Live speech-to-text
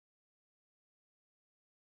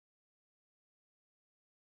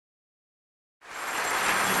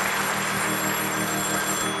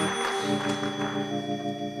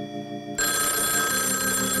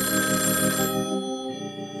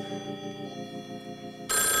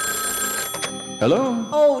Hello?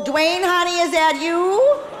 Oh, Dwayne, honey, is that you?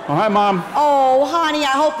 Oh, hi, Mom. Oh, honey,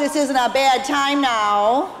 I hope this isn't a bad time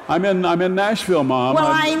now. I'm in Nashville, Mom. Well,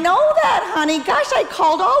 I know that, honey. Gosh, I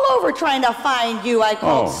called all over trying to find you. I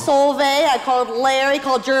called Solveig, I called Larry,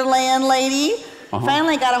 called your landlady.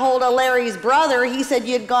 Finally got a hold of Larry's brother. He said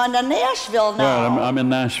you'd gone to Nashville now. Well, I'm in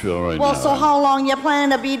Nashville right now. Well, so how long you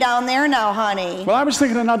planning to be down there now, honey? Well, I was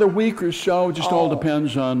thinking another week or so. Just all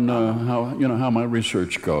depends on how my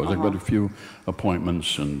research goes. I've got a few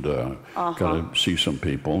appointments and got to see some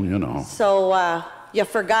people, you know. So you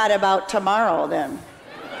forgot about tomorrow then?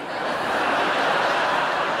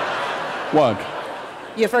 What?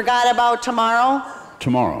 You forgot about tomorrow?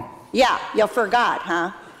 Tomorrow? Yeah, you forgot,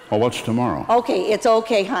 huh? Oh, what's tomorrow? Okay, it's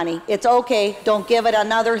okay, honey. It's okay. Don't give it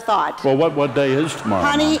another thought. Well, what day is tomorrow?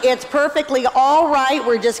 Honey, it's perfectly all right.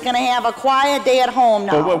 We're just going to have a quiet day at home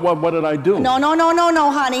now. Well, what did I do? No,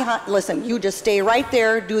 honey. Listen, you just stay right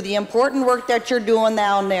there. Do the important work that you're doing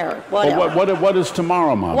down there. Whatever. Well, what is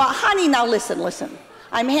tomorrow, Mom? Well, honey, now listen.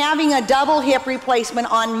 I'm having a double hip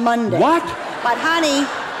replacement on Monday. What? But, honey,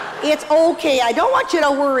 it's okay. I don't want you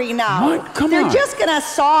to worry now. What? Come on. They're just going to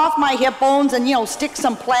saw off my hip bones and, stick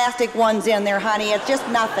some plastic ones in there, honey. It's just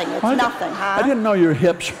nothing. It's nothing, huh? I didn't know your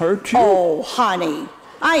hips hurt you. Oh, honey.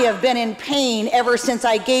 I have been in pain ever since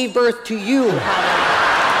I gave birth to you, honey.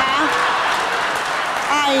 Huh?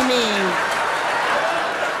 I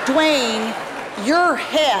mean, Dwayne, your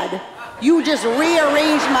head, you just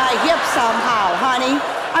rearranged my hips somehow, honey.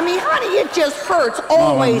 I mean, honey, it just hurts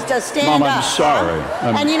always to stand Mom, up. I'm sorry.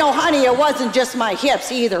 And honey, it wasn't just my hips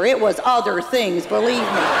either. It was other things, believe me.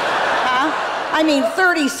 Huh? I mean,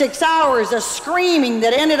 36 hours of screaming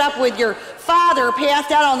that ended up with your father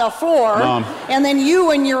passed out on the floor. Mom. And then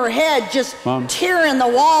you and your head just tearing the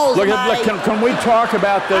walls. Look, can we talk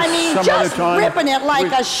about this some other time? Ripping it like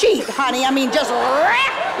a sheet, honey. I mean, just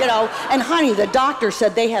rip, And honey, the doctor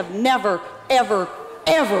said they have never, ever,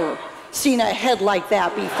 ever seen a head like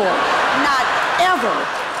that before. Not ever.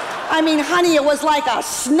 I mean, honey, it was like a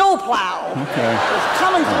snowplow. Okay. It was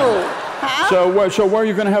coming through. Huh? So where are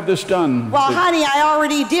you going to have this done? Well, honey, I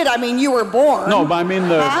already did. I mean, you were born. No, but I mean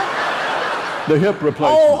the hip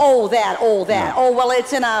replacement. That. Yeah. Oh, well,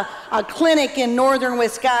 it's in a clinic in northern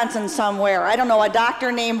Wisconsin somewhere. I don't know, a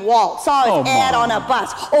doctor named Walt. Saw his ad on a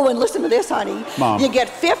bus. Oh, and listen to this, honey. Mom. You get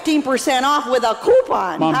 15% off with a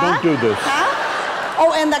coupon. Mom, don't do this. Huh?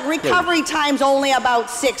 Oh, and the recovery time's only about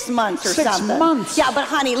 6 months or something. 6 months? Yeah, but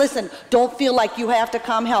honey, listen, don't feel like you have to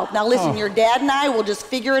come help. Now listen, your dad and I will just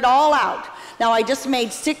figure it all out. Now I just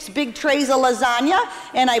made 6 big trays of lasagna,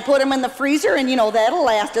 and I put them in the freezer, and that'll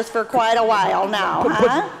last us for quite a while now,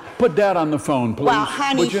 Put Dad on the phone, please. Well,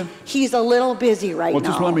 honey, he's a little busy right now. Well,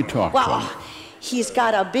 just let me talk to him. He's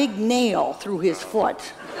got a big nail through his foot.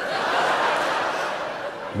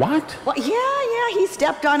 What? Well, yeah, he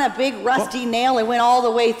stepped on a big rusty nail and went all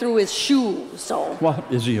the way through his shoe, so. Well,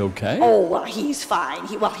 is he okay? Oh, well, he's fine.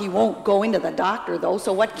 He won't go into the doctor, though,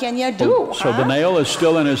 so what can you do, So the nail is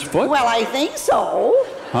still in his foot? Well, I think so.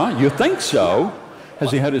 Huh? You think so?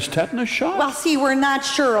 Has he had his tetanus shot? Well, see, we're not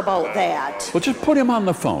sure about that. Well, just put him on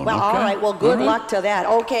the phone, Well, okay? all right, well, good luck to that.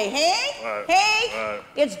 Okay, Hank,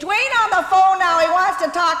 it's Dwayne on the phone now. He wants to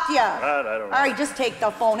talk to you. I don't know. All right, just take the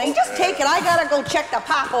phone. Hey, just take it. I got to go check the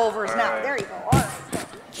popovers now. There you go. All right.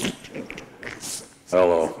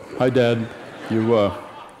 Hello. Hi, Dad.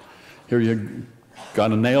 Here you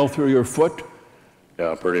got a nail through your foot?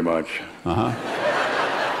 Yeah, pretty much.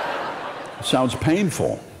 Sounds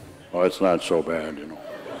painful. Well, it's not so bad,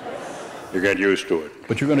 You get used to it.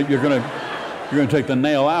 But you're gonna take the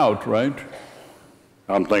nail out, right?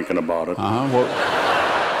 I'm thinking about it. Well,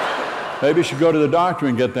 maybe you should go to the doctor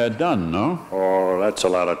and get that done, no? Oh, that's a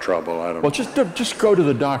lot of trouble. I don't Well, just go to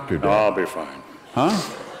the doctor, Dad. I'll be fine. Huh?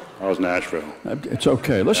 How's Nashville? It's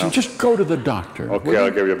okay. Listen, just go to the doctor. Okay,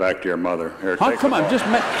 I'll give you back to your mother. Here, Huh? Come on, just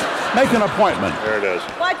make an appointment. There it is.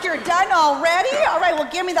 What, you're done already? All right, well,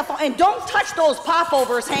 give me the phone. And don't touch those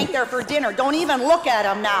popovers, Hank, there for dinner. Don't even look at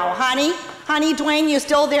them now, honey. Honey, Dwayne, you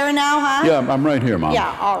still there now, huh? Yeah, I'm right here, Mom.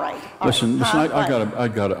 Yeah, all right. Listen,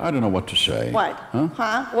 I don't know what to say. What?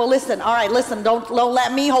 Huh? Well, listen, all right, listen, don't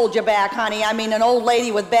let me hold you back, honey. I mean, an old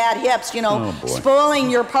lady with bad hips, spoiling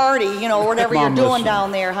your party, whatever Mom, you're doing listen.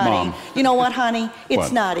 down there, honey. Mom. You know what, honey? It's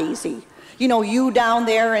What? not easy. You down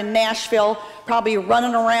there in Nashville, probably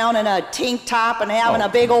running around in a tank top and having a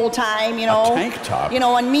big old time, A tank top?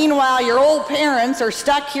 And meanwhile, your old parents are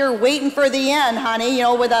stuck here waiting for the end, honey,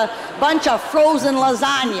 with a bunch of frozen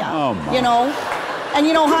lasagna. Oh, Mom. And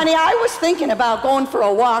honey, I was thinking about going for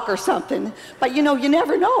a walk or something, but you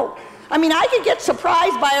never know. I mean, I could get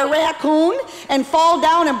surprised by a raccoon and fall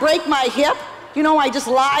down and break my hip. You know, I just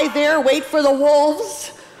lie there, wait for the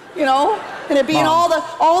wolves, you know, and it'd be in all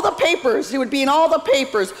the papers. It would be in all the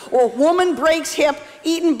papers. Or woman breaks hip,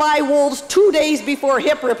 eaten by wolves 2 days before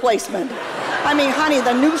hip replacement. I mean, honey,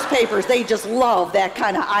 the newspapers, they just love that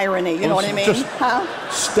kind of irony, you know what I mean? Just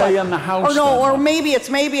stay in the house. Or no, or maybe it's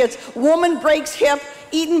woman breaks hip,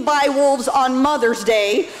 eaten by wolves on Mother's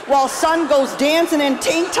Day, while son goes dancing in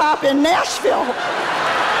tank top in Nashville. You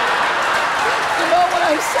know what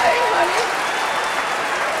I'm saying, honey?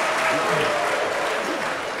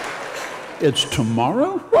 It's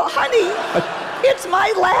tomorrow? Well, honey, it's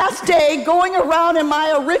my last day going around in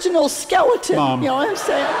my original skeleton. Mom. You know what I'm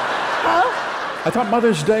saying? Huh? I thought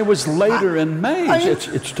Mother's Day was later in May.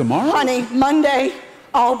 It's tomorrow? Honey, Monday,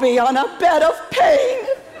 I'll be on a bed of pain,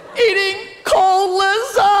 eating cold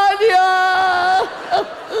lasagna.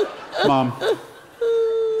 Mom.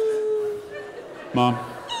 Mom.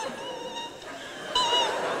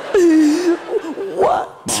 What?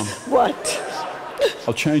 Mom. What?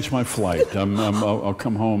 I'll change my flight. I'll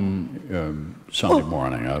come home Sunday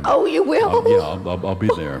morning. You will? I'll be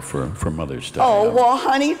there for Mother's Day. Oh, well,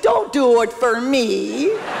 honey, don't do it for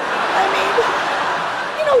me. I mean,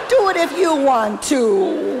 you know, do it if you want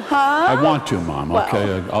to, huh? I want to, Mom. Well,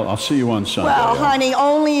 okay, I'll see you on Sunday. Well, honey,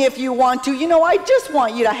 only if you want to. You know, I just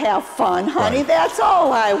want you to have fun, honey. Right. That's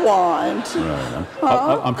all I want.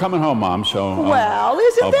 Right. I'm coming home, Mom, so well,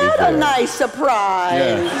 isn't that a nice surprise?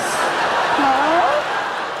 Yes. Huh?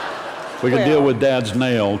 We can deal with Dad's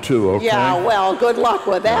nail, too, okay? Yeah, well, good luck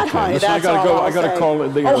with that, okay. honey. Listen, That's I all I'll gotta say. call the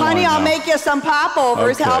Oh, honey, airline I'll now. make you some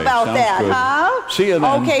popovers. Okay, How about sounds that, good. huh? See you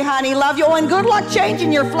then. Okay, honey, love you. And good luck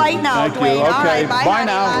changing your flight now, Thank you. Dwayne. All Okay, right, bye bye honey.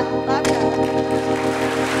 now. Bye.